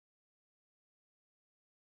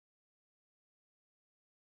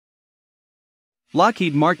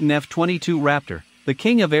Lockheed Martin F-22 Raptor, the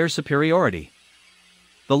king of air superiority.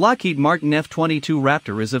 The Lockheed Martin F-22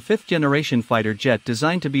 Raptor is a fifth-generation fighter jet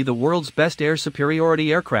designed to be the world's best air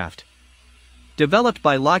superiority aircraft. Developed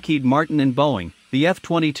by Lockheed Martin and Boeing, the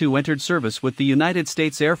F-22 entered service with the United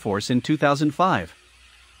States Air Force in 2005.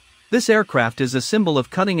 This aircraft is a symbol of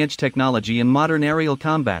cutting-edge technology in modern aerial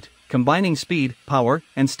combat, combining speed, power,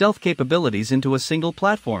 and stealth capabilities into a single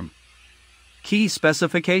platform. Key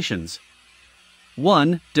specifications.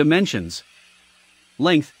 1. Dimensions.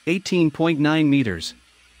 Length, 18.9 meters.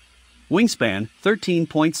 Wingspan,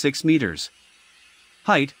 13.6 meters.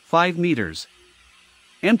 Height, 5 meters.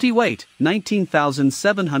 Empty weight,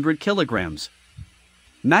 19,700 kilograms.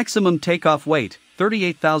 Maximum takeoff weight,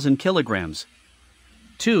 38,000 kilograms.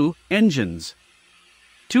 2. Engines.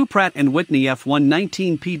 2 Pratt Whitney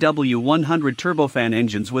F119-PW-100 turbofan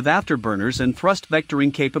engines with afterburners and thrust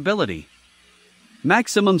vectoring capability.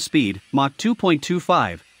 Maximum speed, Mach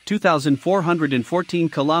 2.25, 2,414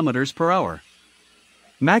 km per hour.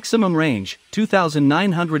 Maximum range,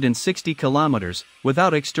 2,960 km,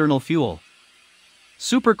 without external fuel.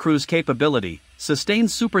 Supercruise capability,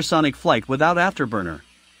 sustained supersonic flight without afterburner.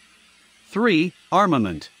 3.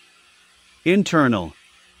 Armament. Internal.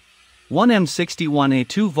 1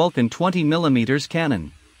 M61A2 Vulcan 20mm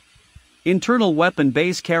cannon. Internal weapon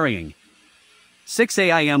base carrying. 6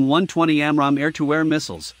 AIM-120 AMRAAM air-to-air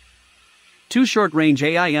missiles. 2 short-range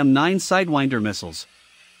AIM-9 Sidewinder missiles.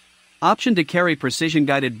 Option to carry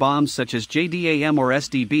precision-guided bombs such as JDAM or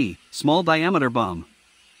SDB, small-diameter bomb.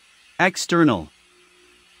 External.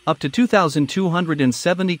 Up to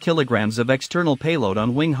 2,270 kilograms of external payload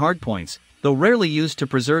on wing hardpoints, though rarely used to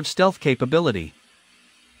preserve stealth capability.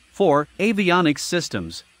 4. Avionics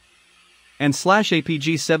systems.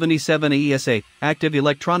 APG-77 ESA, active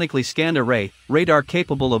electronically scanned array, radar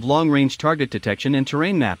capable of long-range target detection and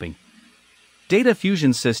terrain mapping. Data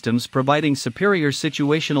fusion systems providing superior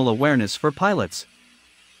situational awareness for pilots.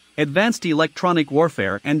 Advanced electronic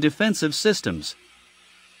warfare and defensive systems.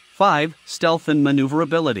 5. Stealth and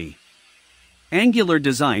maneuverability. Angular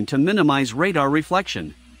design to minimize radar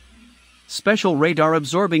reflection. Special radar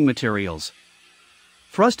absorbing materials.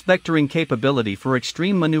 Thrust vectoring capability for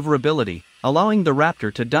extreme maneuverability, allowing the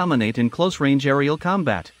Raptor to dominate in close-range aerial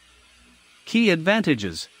combat. Key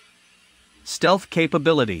advantages. Stealth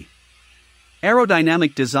capability.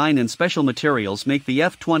 Aerodynamic design and special materials make the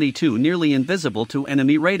F-22 nearly invisible to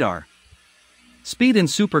enemy radar. Speed and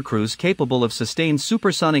supercruise capable of sustained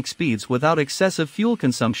supersonic speeds without excessive fuel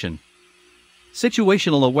consumption.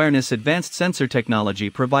 Situational awareness. Advanced sensor technology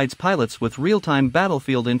provides pilots with real-time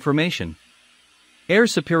battlefield information. Air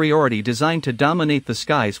superiority designed to dominate the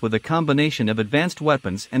skies with a combination of advanced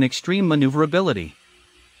weapons and extreme maneuverability.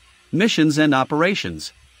 Missions and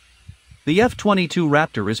operations. The F-22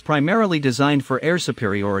 Raptor is primarily designed for air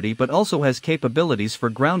superiority but also has capabilities for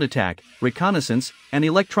ground attack, reconnaissance, and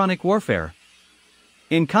electronic warfare.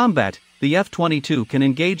 In combat, the F-22 can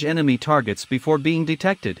engage enemy targets before being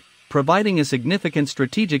detected, providing a significant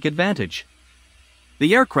strategic advantage.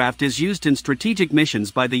 The aircraft is used in strategic missions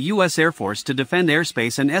by the U.S. Air Force to defend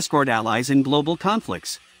airspace and escort allies in global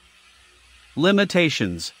conflicts.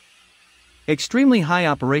 Limitations. Extremely high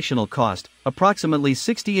operational cost, approximately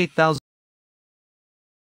 $68,000